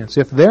obedience.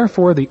 If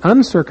therefore the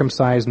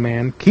uncircumcised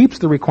man keeps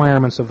the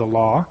requirements of the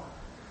law,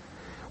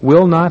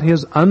 will not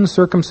his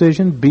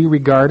uncircumcision be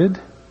regarded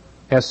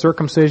as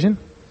circumcision?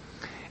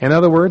 In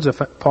other words,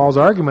 if Paul's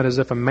argument is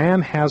if a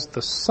man has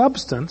the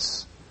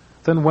substance,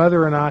 then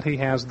whether or not he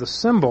has the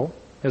symbol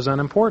is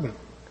unimportant.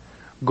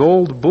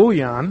 Gold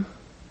bullion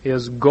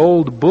is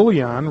gold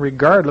bullion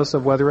regardless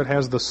of whether it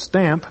has the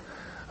stamp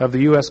of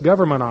the U.S.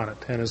 government on it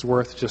and is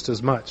worth just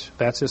as much.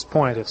 That's his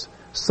point. It's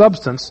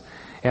substance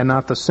and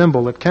not the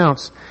symbol that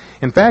counts.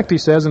 In fact, he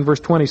says in verse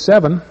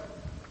 27,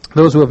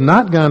 those who have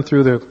not gone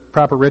through the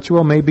proper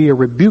ritual may be a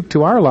rebuke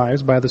to our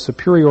lives by the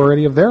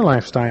superiority of their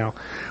lifestyle.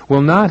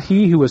 Will not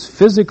he who is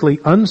physically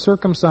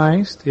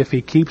uncircumcised, if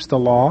he keeps the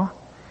law,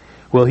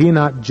 will he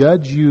not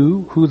judge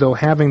you who, though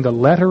having the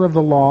letter of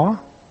the law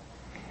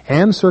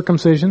and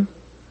circumcision,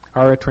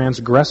 are a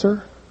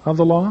transgressor of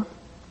the law?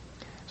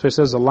 So he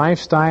says the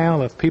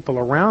lifestyle of people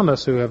around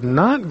us who have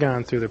not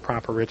gone through the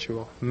proper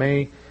ritual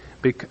may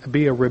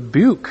be a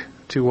rebuke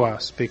to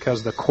us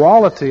because the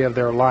quality of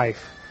their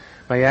life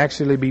may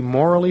actually be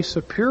morally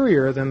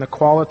superior than the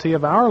quality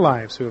of our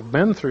lives who have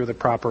been through the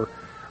proper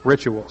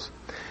rituals.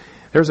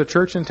 There's a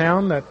church in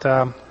town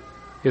that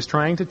is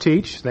trying to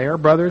teach. They are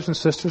brothers and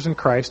sisters in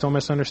Christ, don't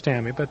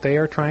misunderstand me, but they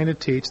are trying to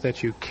teach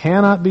that you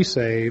cannot be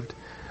saved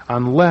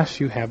unless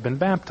you have been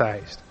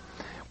baptized.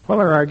 Well,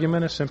 our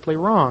argument is simply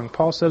wrong.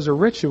 Paul says a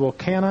ritual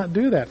cannot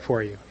do that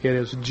for you. It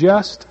is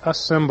just a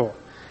symbol,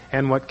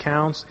 and what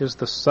counts is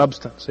the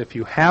substance. If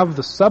you have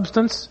the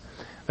substance,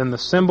 then the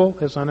symbol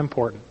is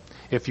unimportant.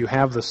 If you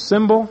have the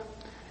symbol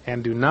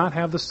and do not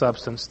have the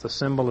substance, the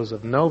symbol is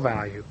of no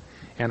value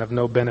and of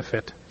no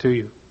benefit to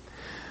you.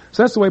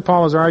 So that's the way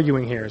Paul is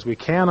arguing here, is we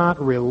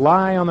cannot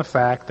rely on the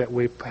fact that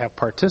we have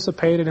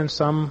participated in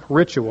some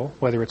ritual,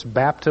 whether it's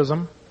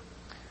baptism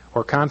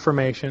or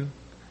confirmation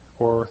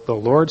or the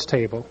Lord's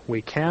table.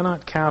 We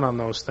cannot count on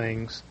those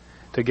things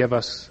to give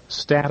us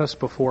status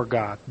before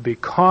God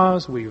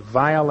because we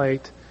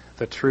violate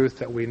the truth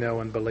that we know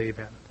and believe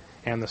in.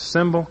 And the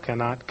symbol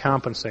cannot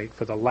compensate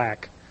for the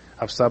lack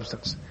of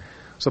substance.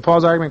 So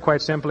Paul's argument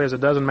quite simply is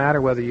it doesn't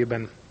matter whether you've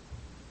been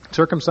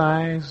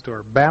circumcised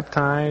or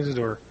baptized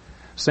or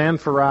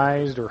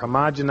sanforized or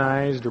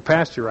homogenized or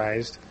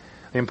pasteurized.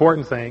 The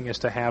important thing is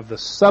to have the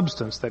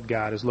substance that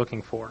God is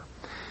looking for.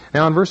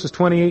 Now in verses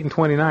 28 and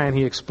 29,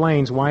 he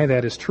explains why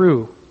that is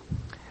true,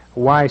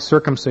 why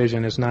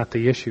circumcision is not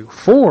the issue.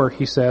 For,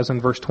 he says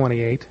in verse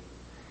 28,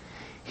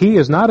 he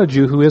is not a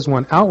Jew who is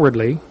one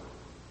outwardly,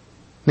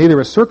 neither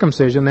is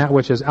circumcision that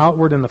which is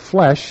outward in the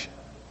flesh,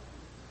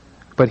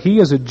 but he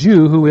is a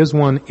Jew who is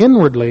one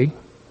inwardly,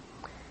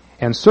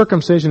 and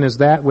circumcision is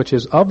that which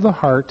is of the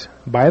heart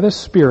by the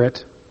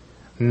Spirit,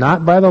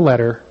 not by the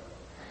letter,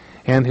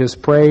 and his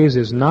praise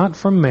is not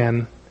from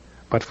men,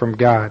 but from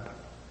God.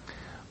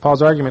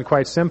 Paul's argument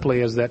quite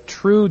simply is that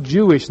true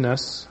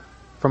Jewishness,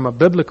 from a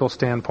biblical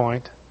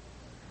standpoint,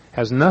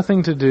 has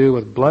nothing to do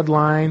with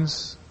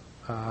bloodlines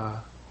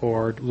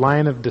or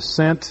line of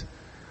descent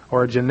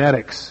or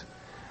genetics.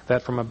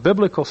 That from a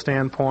biblical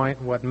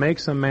standpoint, what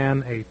makes a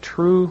man a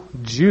true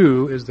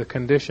Jew is the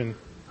condition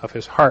of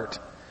his heart.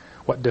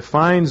 What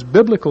defines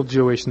biblical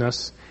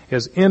Jewishness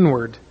is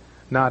inward,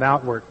 not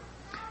outward.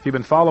 If you've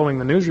been following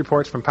the news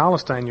reports from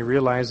Palestine, you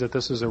realize that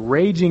this is a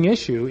raging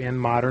issue in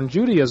modern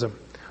Judaism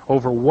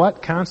over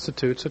what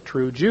constitutes a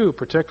true Jew,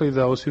 particularly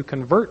those who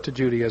convert to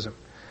Judaism.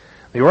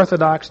 The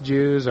Orthodox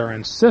Jews are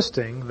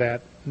insisting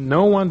that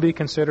no one be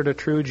considered a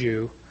true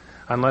Jew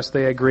unless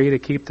they agree to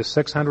keep the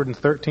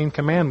 613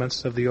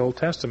 commandments of the Old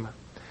Testament.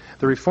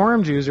 The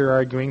Reform Jews are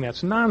arguing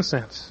that's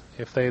nonsense.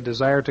 If they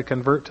desire to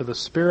convert to the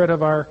spirit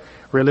of our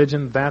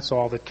religion, that's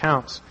all that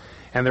counts.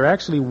 And they're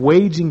actually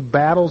waging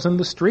battles in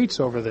the streets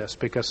over this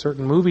because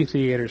certain movie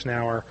theaters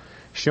now are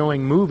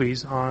showing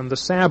movies on the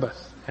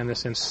Sabbath. And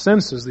this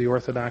incenses the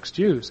Orthodox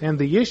Jews. And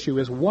the issue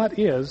is, what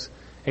is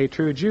a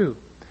true Jew?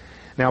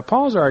 Now,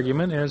 Paul's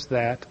argument is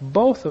that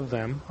both of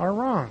them are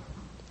wrong.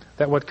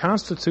 That what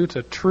constitutes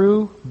a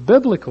true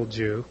biblical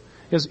Jew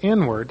is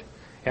inward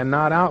and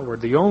not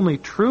outward. The only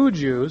true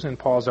Jews, in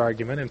Paul's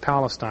argument, in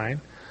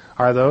Palestine,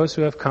 are those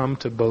who have come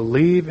to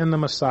believe in the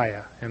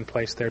Messiah and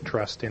place their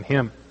trust in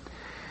him.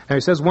 Now,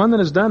 he says one that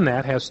has done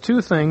that has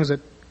two things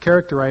that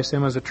characterize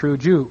him as a true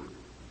Jew.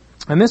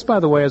 And this, by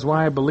the way, is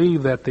why I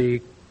believe that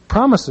the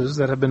promises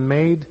that have been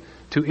made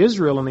to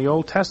Israel in the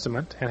Old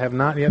Testament and have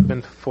not yet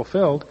been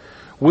fulfilled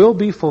will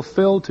be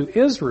fulfilled to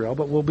Israel,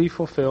 but will be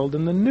fulfilled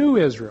in the new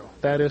Israel.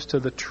 That is, to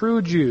the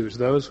true Jews,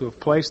 those who have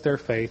placed their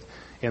faith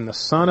in the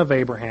Son of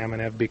Abraham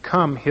and have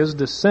become his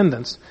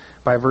descendants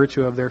by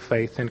virtue of their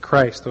faith in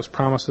Christ. Those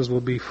promises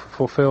will be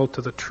fulfilled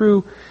to the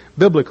true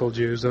biblical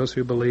Jews, those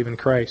who believe in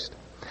Christ.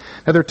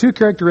 Now, there are two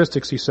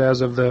characteristics, he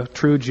says, of the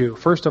true Jew.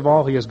 First of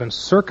all, he has been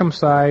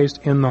circumcised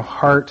in the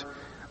heart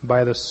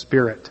by the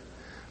Spirit.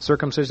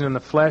 Circumcision in the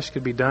flesh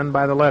could be done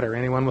by the letter.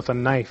 Anyone with a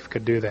knife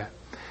could do that.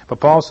 But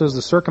Paul says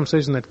the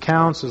circumcision that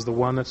counts is the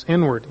one that's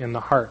inward in the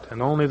heart,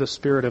 and only the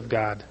Spirit of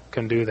God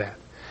can do that.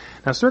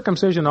 Now,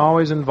 circumcision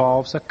always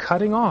involves a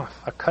cutting off,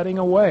 a cutting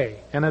away,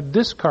 and a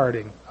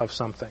discarding of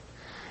something.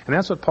 And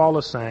that's what Paul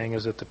is saying,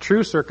 is that the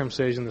true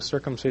circumcision, the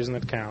circumcision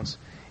that counts,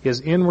 is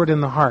inward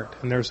in the heart.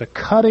 And there's a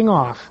cutting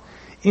off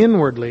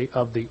inwardly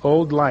of the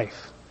old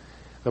life.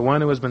 The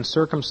one who has been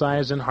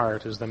circumcised in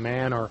heart is the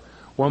man or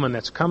woman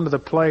that's come to the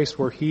place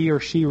where he or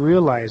she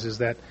realizes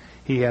that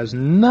he has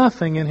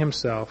nothing in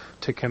himself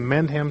to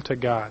commend him to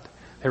God.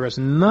 There is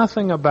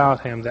nothing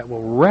about him that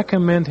will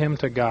recommend him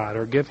to God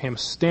or give him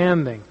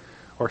standing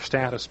or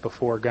status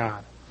before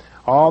God.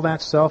 All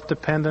that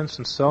self-dependence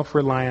and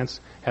self-reliance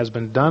has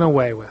been done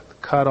away with,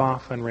 cut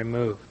off and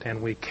removed,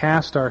 and we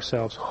cast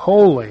ourselves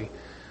wholly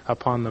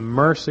upon the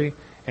mercy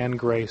and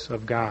grace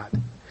of God.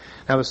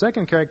 Now, the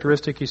second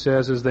characteristic, he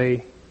says, is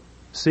they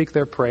seek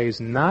their praise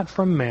not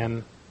from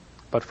men,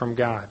 but from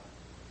God.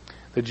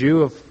 The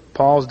Jew of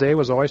Paul's day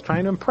was always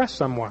trying to impress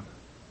someone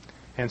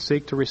and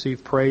seek to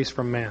receive praise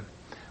from men.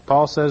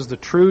 Paul says the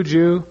true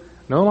Jew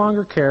no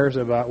longer cares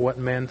about what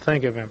men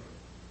think of him.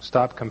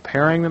 Stop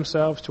comparing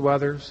themselves to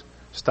others.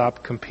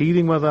 Stop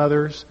competing with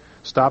others.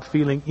 Stop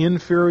feeling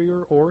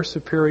inferior or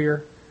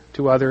superior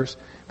to others,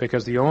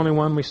 because the only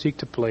one we seek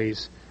to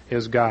please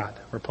is God.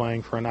 We're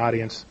playing for an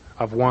audience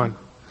of one.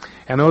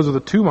 And those are the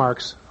two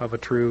marks of a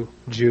true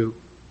Jew.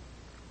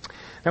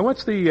 Now,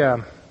 what's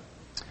the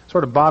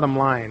sort of bottom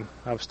line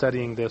of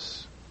studying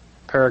this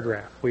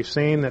paragraph? We've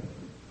seen that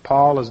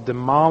Paul has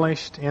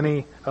demolished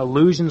any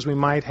illusions we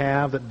might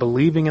have that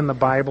believing in the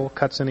Bible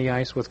cuts any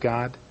ice with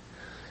God.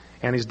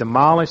 And he's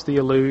demolished the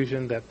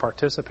illusion that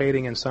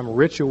participating in some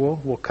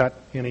ritual will cut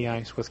any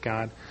ice with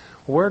God.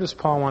 Where does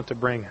Paul want to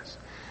bring us?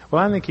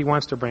 Well, I think he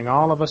wants to bring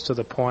all of us to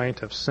the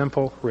point of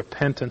simple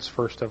repentance,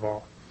 first of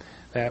all.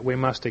 That we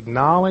must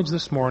acknowledge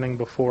this morning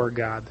before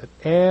God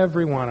that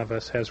every one of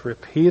us has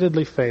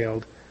repeatedly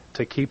failed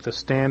to keep the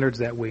standards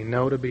that we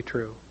know to be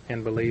true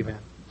and believe in.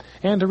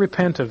 and to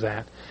repent of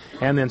that.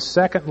 And then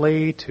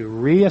secondly, to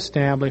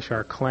reestablish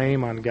our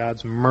claim on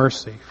God's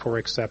mercy for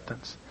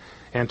acceptance.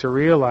 And to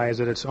realize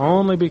that it's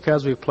only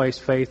because we've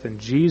placed faith in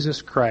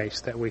Jesus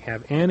Christ that we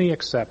have any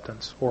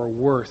acceptance or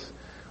worth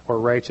or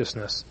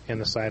righteousness in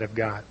the sight of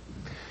God.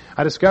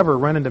 I discover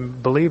run into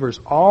believers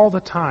all the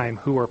time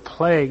who are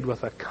plagued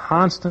with a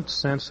constant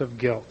sense of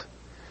guilt,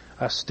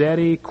 a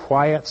steady,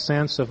 quiet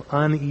sense of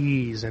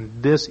unease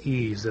and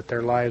dis-ease that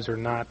their lives are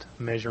not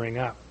measuring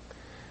up.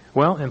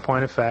 Well, in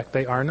point of fact,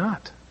 they are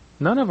not.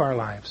 None of our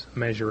lives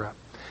measure up.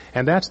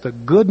 And that's the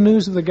good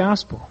news of the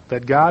gospel,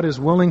 that God is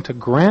willing to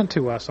grant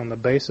to us on the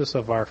basis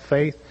of our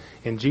faith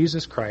in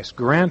Jesus Christ,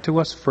 grant to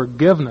us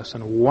forgiveness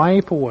and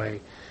wipe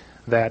away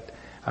that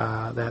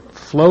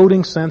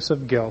floating sense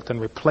of guilt and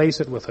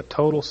replace it with a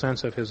total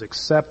sense of His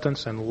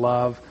acceptance and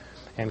love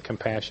and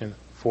compassion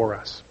for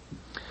us.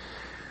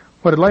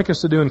 What I'd like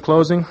us to do in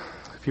closing,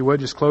 if you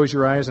would, just close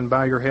your eyes and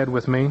bow your head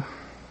with me.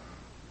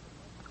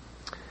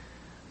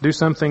 Do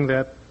something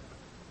that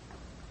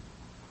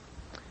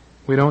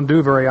we don't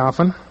do very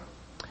often.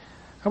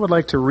 I would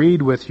like to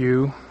read with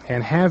you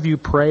and have you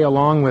pray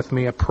along with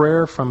me a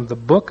prayer from the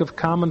Book of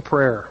Common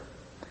Prayer,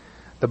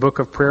 the book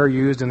of prayer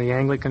used in the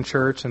Anglican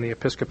Church and the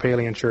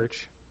Episcopalian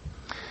Church.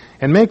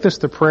 And make this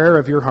the prayer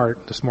of your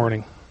heart this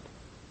morning.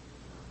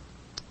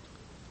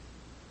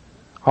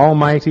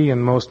 Almighty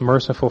and most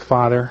merciful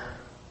Father,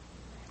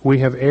 we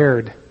have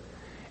erred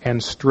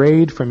and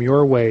strayed from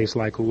your ways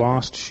like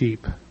lost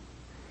sheep.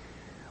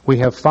 We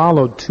have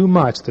followed too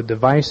much the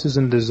devices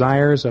and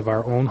desires of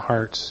our own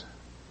hearts.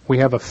 We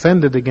have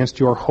offended against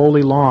your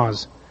holy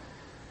laws.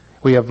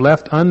 We have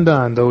left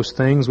undone those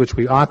things which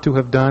we ought to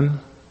have done,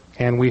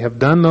 and we have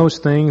done those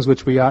things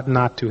which we ought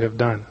not to have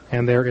done,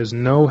 and there is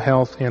no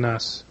health in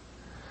us.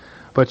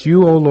 But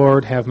you, O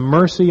Lord, have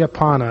mercy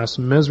upon us,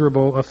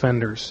 miserable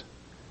offenders.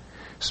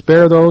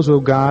 Spare those, O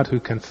God, who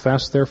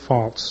confess their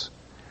faults.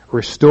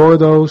 Restore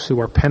those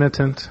who are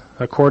penitent,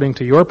 according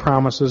to your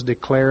promises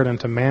declared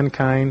unto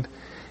mankind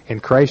in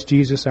Christ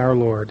Jesus our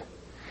Lord.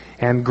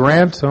 And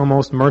grant, O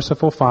most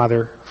merciful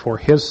Father, for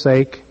His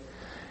sake,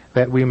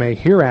 that we may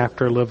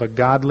hereafter live a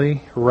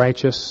godly,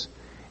 righteous,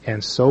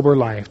 and sober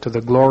life to the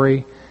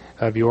glory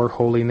of your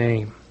holy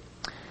name.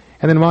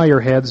 And then while your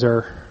heads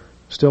are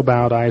still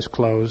bowed, eyes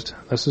closed,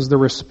 this is the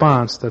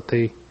response that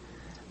the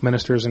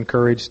minister is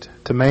encouraged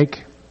to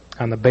make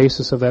on the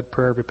basis of that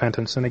prayer of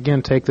repentance. And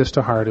again, take this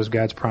to heart as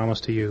God's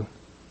promise to you.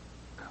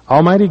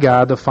 Almighty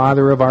God, the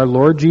Father of our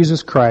Lord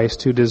Jesus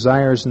Christ, who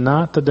desires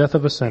not the death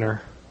of a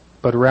sinner,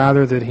 but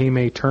rather that he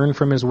may turn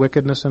from his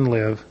wickedness and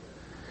live,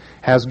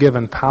 has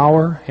given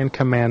power and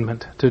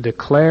commandment to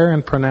declare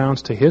and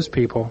pronounce to his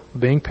people,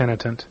 being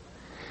penitent,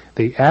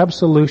 the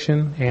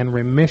absolution and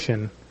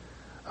remission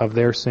of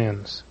their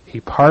sins.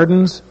 He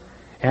pardons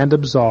and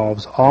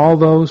absolves all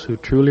those who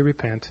truly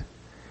repent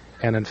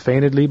and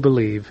unfeignedly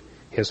believe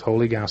his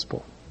holy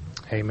gospel.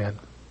 Amen.